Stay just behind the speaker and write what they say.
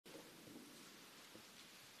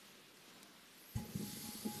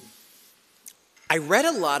I read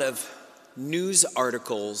a lot of news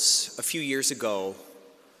articles a few years ago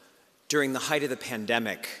during the height of the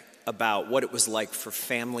pandemic about what it was like for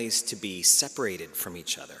families to be separated from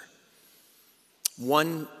each other.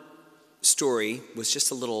 One story was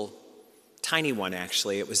just a little tiny one,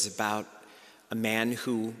 actually. It was about a man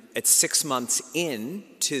who, at 6 months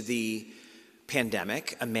into the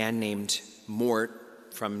pandemic, a man named Mort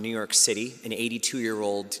from New York City, an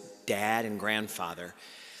 82-year-old dad and grandfather,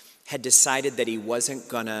 had decided that he wasn't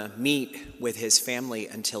going to meet with his family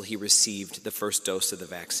until he received the first dose of the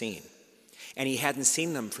vaccine. And he hadn't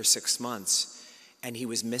seen them for 6 months, and he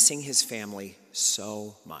was missing his family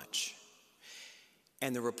so much.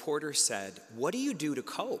 And the reporter said, "What do you do to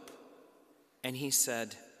cope?" And he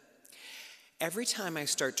said, "Every time I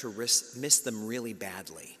start to miss them really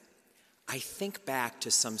badly, I think back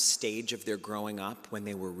to some stage of their growing up when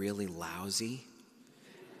they were really lousy,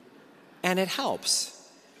 and it helps."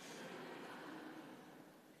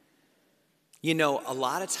 You know, a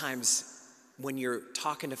lot of times when you're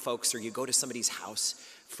talking to folks or you go to somebody's house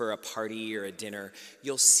for a party or a dinner,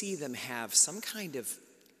 you'll see them have some kind of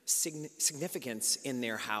significance in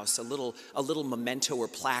their house, a little memento or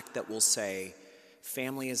plaque that will say,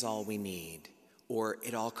 "Family is all we need," or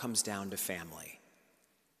 "It all comes down to family."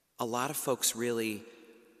 A lot of folks really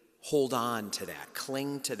hold on to that,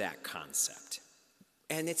 cling to that concept.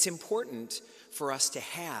 And it's important for us to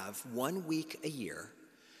have 1 week a year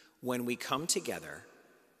when we come together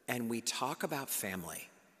and we talk about family,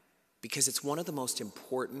 because it's one of the most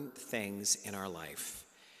important things in our life.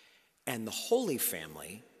 And the Holy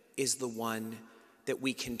Family is the one that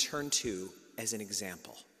we can turn to as an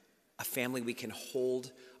example, a family we can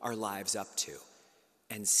hold our lives up to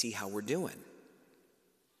and see how we're doing.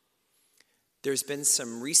 There's been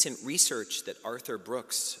some recent research that Arthur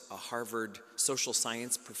Brooks, a Harvard social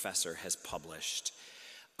science professor, has published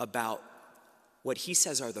about what he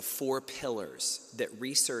says are the 4 pillars that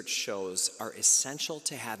research shows are essential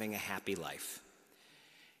to having a happy life.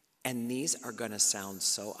 And these are going to sound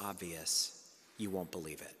so obvious, you won't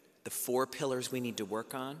believe it. The 4 pillars we need to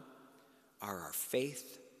work on are our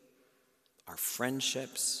faith, our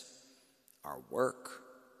friendships, our work,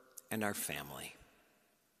 and our family.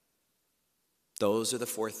 Those are the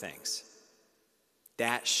 4 things.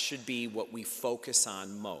 That should be what we focus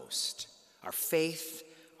on most. Our faith,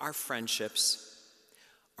 our friendships,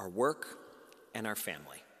 our work, and our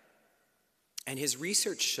family. And his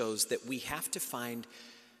research shows that we have to find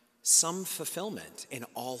some fulfillment in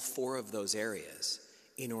all 4 of those areas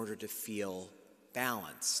in order to feel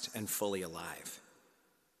balanced and fully alive.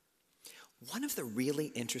 One of the really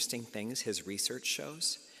interesting things his research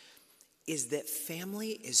shows is that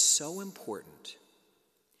family is so important.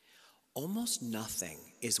 Almost nothing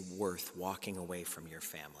is worth walking away from your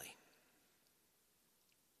family.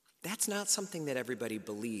 That's not something that everybody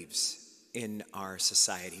believes in our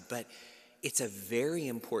society, but it's a very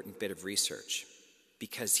important bit of research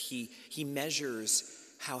because he measures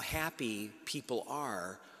how happy people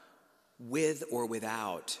are with or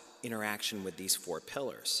without interaction with these 4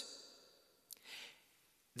 pillars.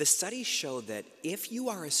 The studies show that if you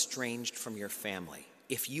are estranged from your family,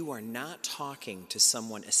 if you are not talking to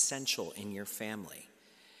someone essential in your family,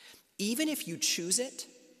 even if you choose it,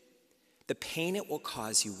 the pain it will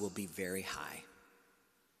cause you will be very high.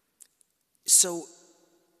 So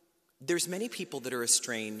there's many people that are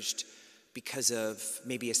estranged because of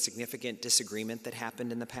maybe a significant disagreement that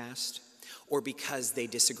happened in the past, or because they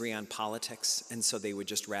disagree on politics and so they would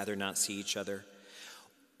just rather not see each other,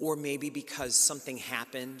 or maybe because something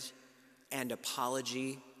happened and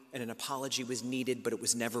an apology was needed but it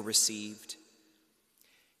was never received.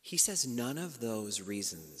 He says none of those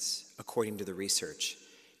reasons, according to the research,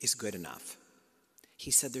 is good enough. He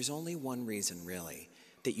said there's only one reason, really,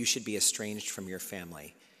 that you should be estranged from your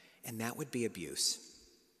family, and that would be abuse.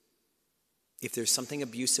 If there's something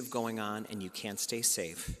abusive going on and you can't stay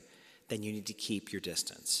safe, then you need to keep your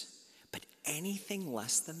distance. But anything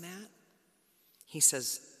less than that, he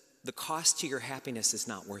says, the cost to your happiness is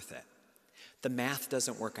not worth it. The math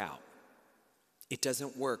doesn't work out. It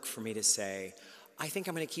doesn't work for me to say, I think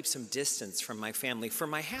I'm going to keep some distance from my family for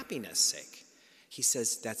my happiness' sake. He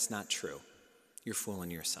says, that's not true. You're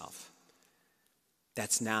fooling yourself.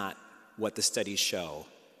 That's not what the studies show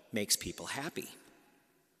makes people happy.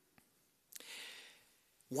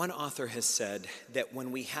 One author has said that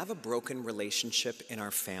when we have a broken relationship in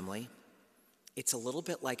our family, it's a little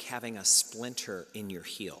bit like having a splinter in your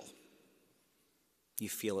heel. You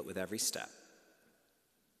feel it with every step.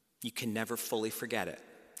 You can never fully forget it,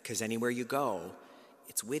 because anywhere you go,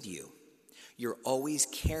 it's with you. You're always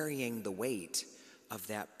carrying the weight of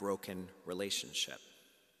that broken relationship.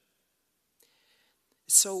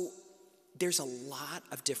 So there's a lot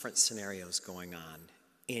of different scenarios going on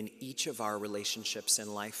in each of our relationships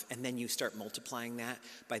in life, and then you start multiplying that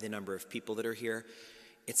by the number of people that are here.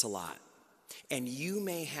 It's a lot. And you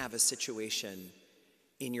may have a situation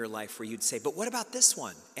in your life where you'd say, but what about this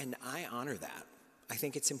one? And I honor that. I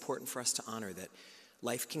think it's important for us to honor that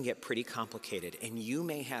life can get pretty complicated, and you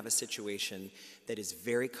may have a situation that is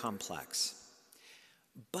very complex.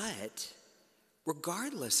 But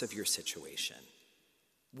regardless of your situation,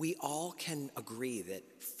 we all can agree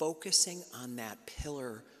that focusing on that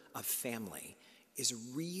pillar of family is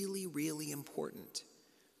really, really important.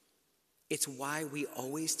 It's why we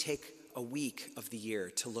always take a week of the year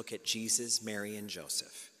to look at Jesus, Mary, and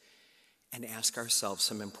Joseph and ask ourselves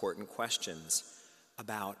some important questions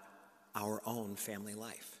about our own family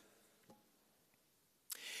life.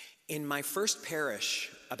 In my first parish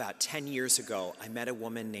about 10 years ago, I met a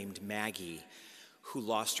woman named Maggie who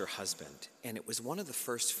lost her husband, and it was one of the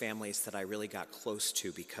first families that I really got close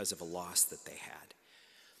to because of a loss that they had.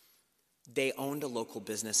 They owned a local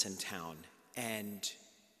business in town, and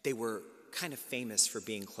they were kind of famous for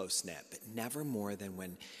being close-knit, but never more than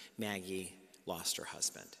when Maggie lost her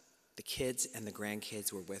husband. The kids and the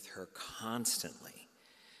grandkids were with her constantly.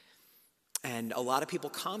 And a lot of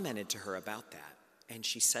people commented to her about that. And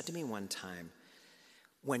she said to me one time,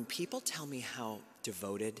 when people tell me how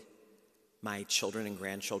devoted my children and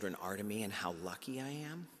grandchildren are to me and how lucky I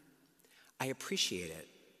am, I appreciate it.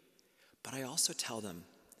 But I also tell them,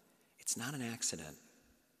 it's not an accident.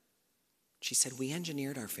 She said, we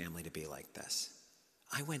engineered our family to be like this.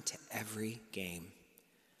 I went to every game.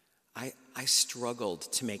 I struggled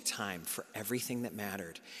to make time for everything that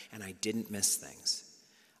mattered, and I didn't miss things.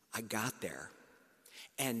 I got there,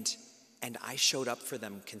 and I showed up for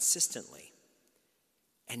them consistently.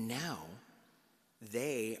 And now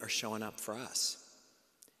they are showing up for us.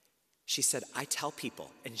 She said, I tell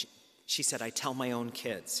people, and she said, I tell my own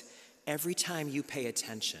kids, every time you pay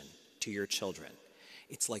attention to your children,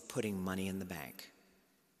 it's like putting money in the bank.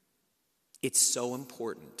 It's so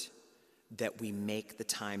important that we make the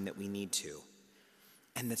time that we need to.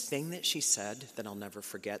 And the thing that she said that I'll never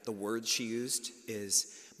forget, the words she used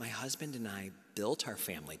is, my husband and I built our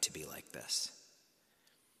family to be like this.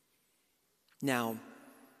 Now,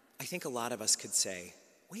 I think a lot of us could say,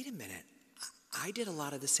 wait a minute, I did a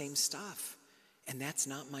lot of the same stuff, and that's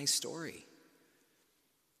not my story.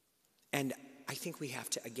 And I think we have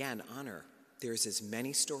to, again, honor there's as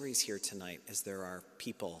many stories here tonight as there are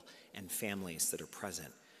people and families that are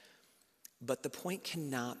present. But the point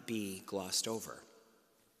cannot be glossed over.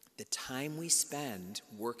 The time we spend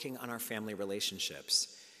working on our family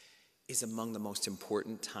relationships is among the most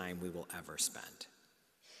important time we will ever spend.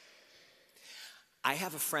 I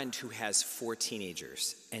have a friend who has 4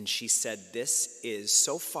 teenagers, and she said this is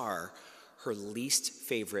so far her least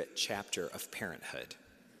favorite chapter of parenthood.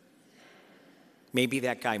 Maybe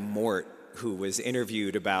that guy Mort, who was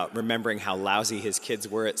interviewed about remembering how lousy his kids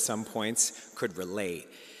were at some points, could relate.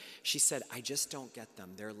 She said, I just don't get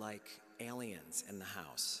them. They're like aliens in the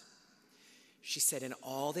house. She said, and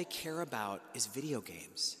all they care about is video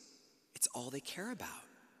games. It's all they care about,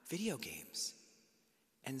 video games.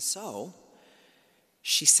 And so,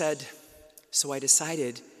 she said, so I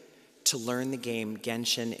decided to learn the game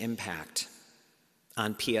Genshin Impact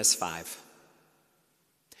on PS5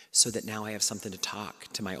 so that now I have something to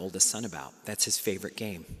talk to my oldest son about. That's his favorite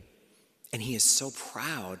game. And he is so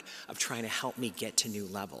proud of trying to help me get to new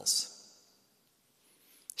levels.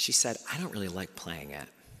 She said, I don't really like playing it,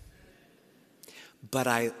 but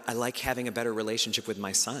I like having a better relationship with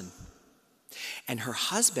my son. And her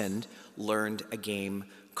husband learned a game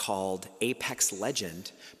called Apex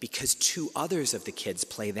Legend because 2 others of the kids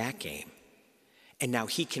play that game. And now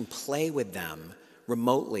he can play with them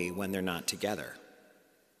remotely when they're not together.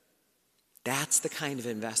 That's the kind of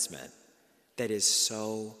investment that is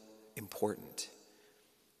so important.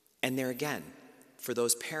 And there again, for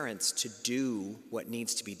those parents to do what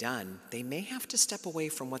needs to be done, they may have to step away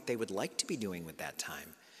from what they would like to be doing with that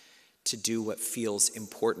time to do what feels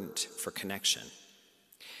important for connection.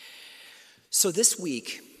 So this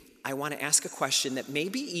week, I want to ask a question that may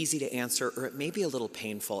be easy to answer or it may be a little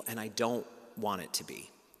painful, and I don't want it to be.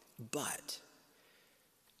 But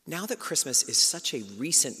now that Christmas is such a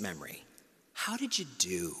recent memory, how did you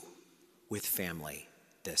do with family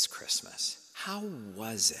this Christmas? How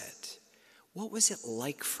was it? What was it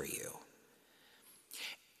like for you?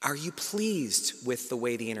 Are you pleased with the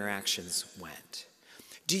way the interactions went?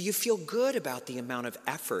 Do you feel good about the amount of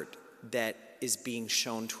effort that is being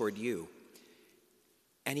shown toward you?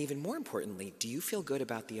 And even more importantly, do you feel good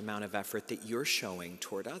about the amount of effort that you're showing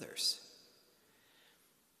toward others?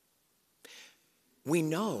 We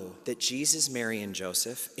know that Jesus, Mary, and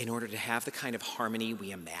Joseph, in order to have the kind of harmony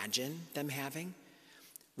we imagine them having,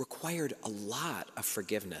 required a lot of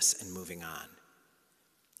forgiveness and moving on.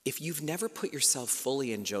 If you've never put yourself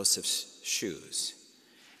fully in Joseph's shoes,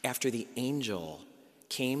 after the angel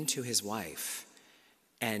came to his wife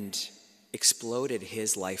and exploded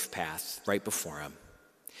his life path right before him,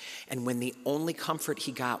 and when the only comfort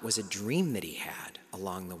he got was a dream that he had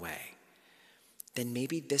along the way, then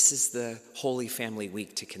maybe this is the Holy Family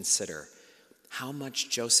Week to consider how much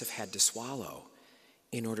Joseph had to swallow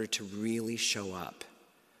in order to really show up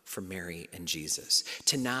for Mary and Jesus,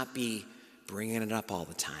 to not be bringing it up all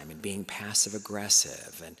the time and being passive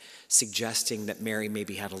aggressive and suggesting that Mary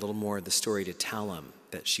maybe had a little more of the story to tell him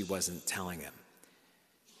that she wasn't telling him.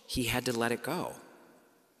 He had to let it go.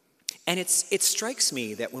 And it strikes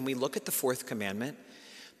me that when we look at the fourth commandment,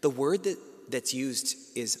 the word that's used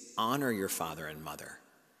is honor your father and mother.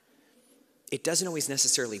 It doesn't always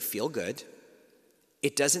necessarily feel good.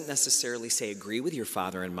 It doesn't necessarily say agree with your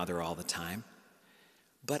father and mother all the time.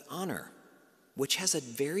 But honor, which has a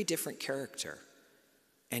very different character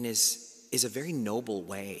and is a very noble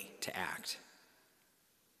way to act.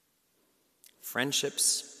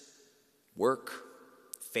 Friendships, work,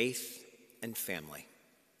 faith, and family.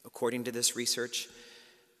 According to this research,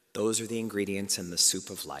 those are the ingredients in the soup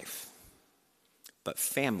of life. But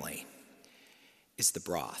family is the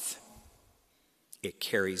broth. It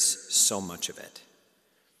carries so much of it.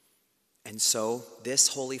 And so this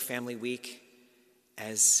Holy Family Week,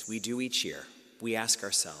 as we do each year, we ask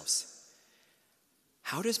ourselves,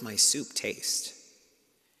 how does my soup taste?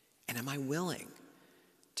 And am I willing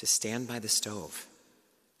to stand by the stove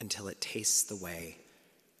until it tastes the way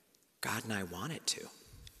God and I want it to?